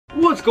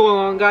What's going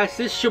on, guys?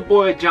 This is your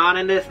boy John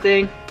in this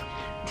thing.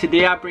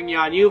 Today I bring you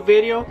a new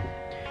video.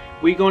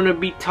 We're going to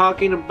be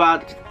talking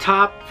about the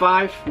top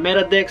 5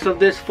 meta decks of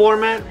this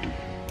format.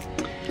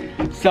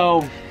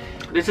 So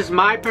this is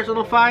my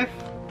personal 5.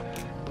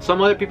 Some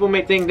other people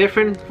may think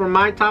different from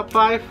my top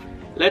 5.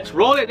 Let's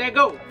roll it. There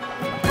go.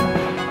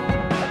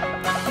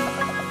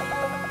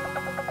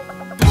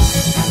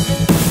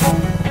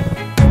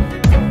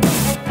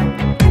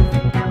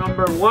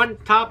 Number 1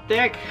 top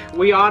deck.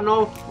 We all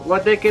know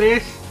what deck it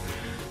is.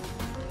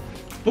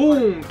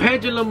 Boom!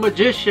 Pendulum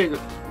Magician.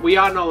 We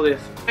all know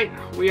this.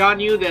 We all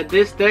knew that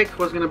this deck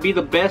was going to be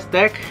the best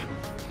deck.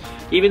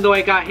 Even though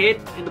it got hit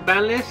in the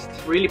ban list,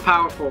 really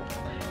powerful.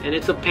 And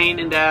it's a pain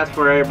in the ass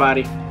for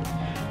everybody.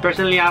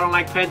 Personally, I don't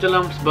like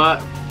pendulums,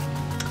 but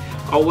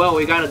oh well,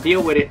 we got to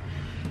deal with it.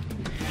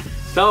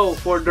 So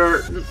for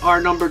our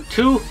number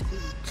 2,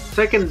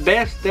 second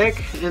best deck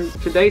in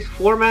today's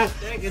format.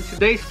 Is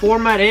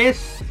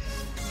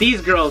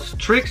these girls,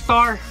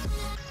 Trickstar.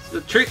 The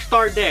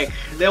Trickstar deck.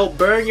 They'll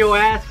burn your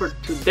ass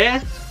to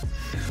death.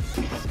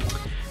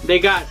 They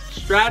got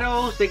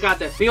Stratos, they got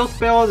the field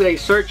spells, they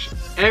search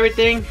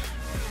everything.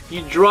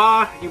 You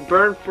draw, you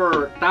burn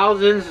for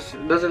thousands,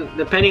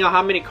 depending on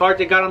how many cards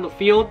they got on the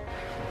field.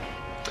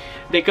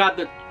 They got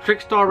the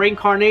Trickstar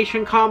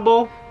Reincarnation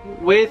combo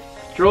with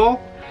draw.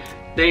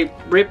 They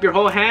rip your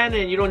whole hand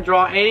and you don't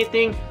draw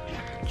anything.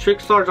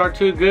 Trickstars are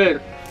too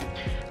good.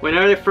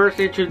 Whenever they first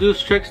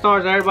introduced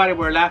Trickstars, everybody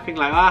were laughing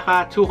like,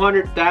 aha,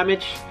 200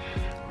 damage.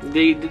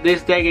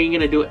 This deck ain't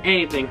gonna do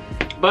anything.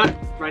 But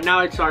right now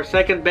it's our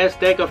second best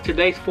deck of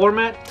today's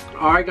format.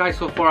 Alright guys,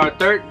 so for our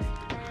third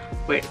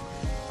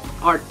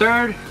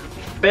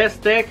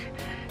best deck,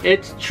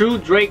 it's True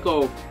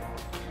Draco.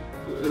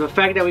 The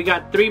fact that we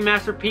got 3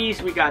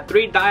 Masterpiece, we got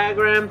 3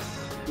 diagrams.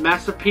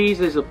 Masterpiece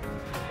is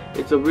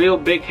it's a real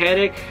big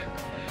headache.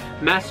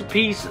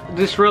 Masterpiece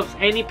disrupts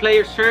any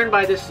player's turn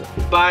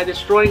by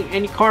destroying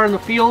any card on the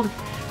field.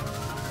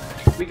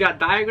 We got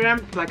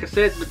Diagram. Like I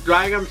said, the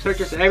Diagram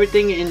searches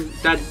everything in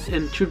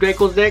True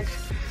Draco's deck.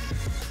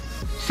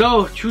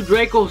 So True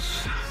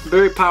Draco's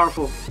very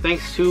powerful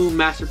thanks to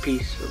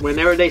Masterpiece.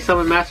 Whenever they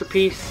summon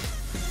Masterpiece,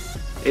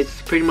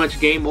 it's pretty much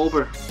game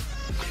over.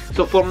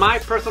 So for my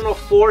personal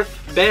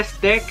 4th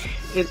best deck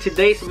in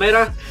today's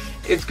meta,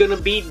 it's gonna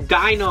be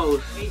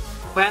Dinos.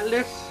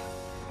 Quatless.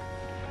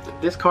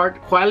 This card,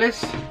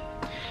 Quatless,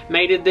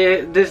 made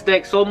this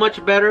deck so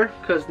much better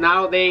because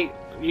now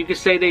you could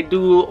say they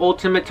do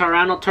Ultimate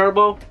Tyranno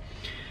Turbo.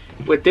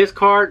 With this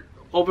card,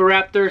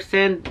 Oviraptor,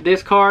 send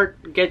this card,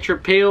 get your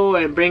pill,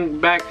 and bring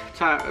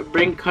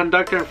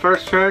Conductor in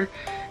first turn.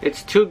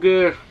 It's too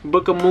good.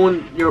 Book of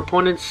Moon your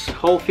opponent's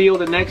whole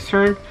field the next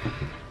turn.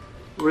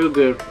 Real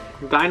good.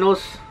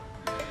 Dinos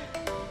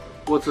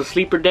was a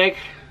sleeper deck.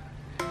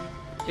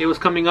 It was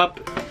coming up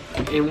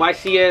in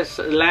YCS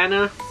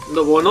Atlanta.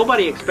 Well,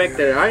 nobody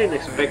expected it. I didn't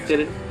expect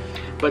it.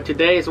 But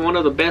today is one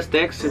of the best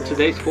decks in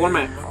today's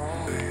format.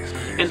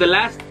 And the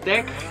last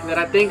deck that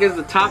I think is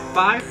the top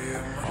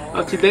 5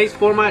 of today's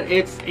format,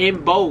 it's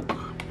Invoke.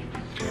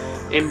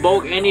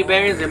 Invoke any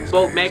variants,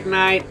 Invoke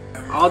Magnite,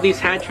 all these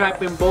hand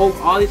trap Invoke,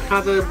 all these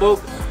kinds of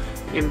Invoke.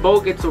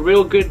 Invoke, it's a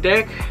real good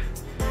deck.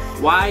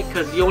 Why?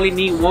 Because you only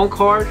need 1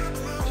 card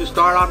to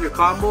start off your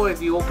combo.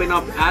 If you open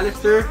up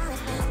Alistair,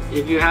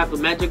 if you have the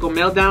Magical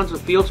Meltdowns, a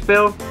field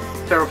spell,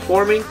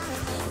 Terraforming,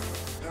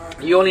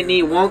 you only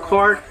need 1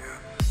 card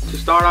to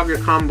start off your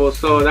combo.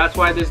 So that's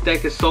why this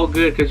deck is so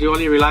good, because you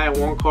only rely on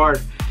 1 card.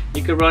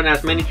 You can run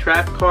as many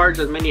trap cards,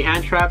 as many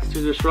hand traps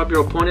to disrupt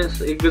your opponents.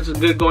 It's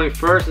good going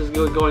first, it's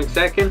good going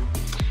second.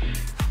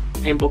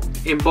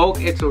 Invoke,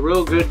 it's a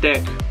real good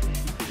deck.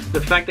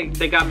 The fact that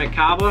they got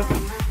Mekaba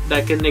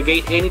that can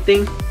negate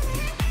anything,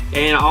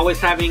 and always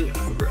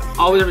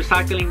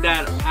recycling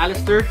that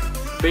Alistair,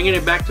 bringing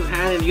it back to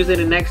hand and using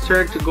it next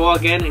turn to go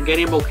again and get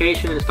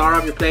Invocation and start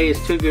off your play is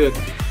too good.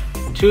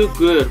 Too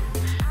good.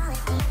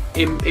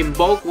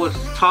 Invoke was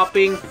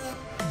topping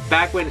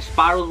back when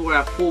Spirals were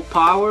at full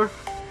power.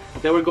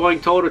 They were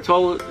going toe to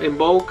toe,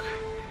 Invoke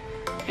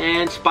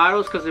and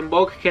Spirals, because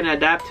Invoke can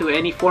adapt to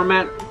any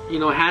format. You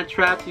know, hand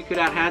traps, you could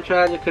add hand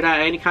traps, you could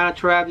add any kind of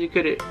trap, you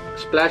could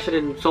splash it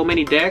in so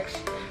many decks.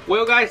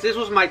 Well guys, this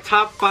was my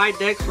top 5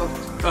 decks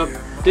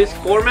of this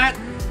format.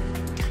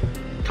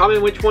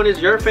 Comment which one is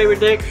your favorite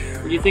deck.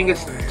 Do you think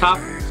it's top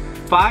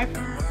 5?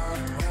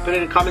 Put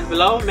it in the comments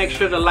below. Make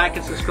sure to like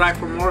and subscribe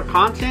for more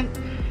content.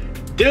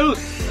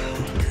 Deuce!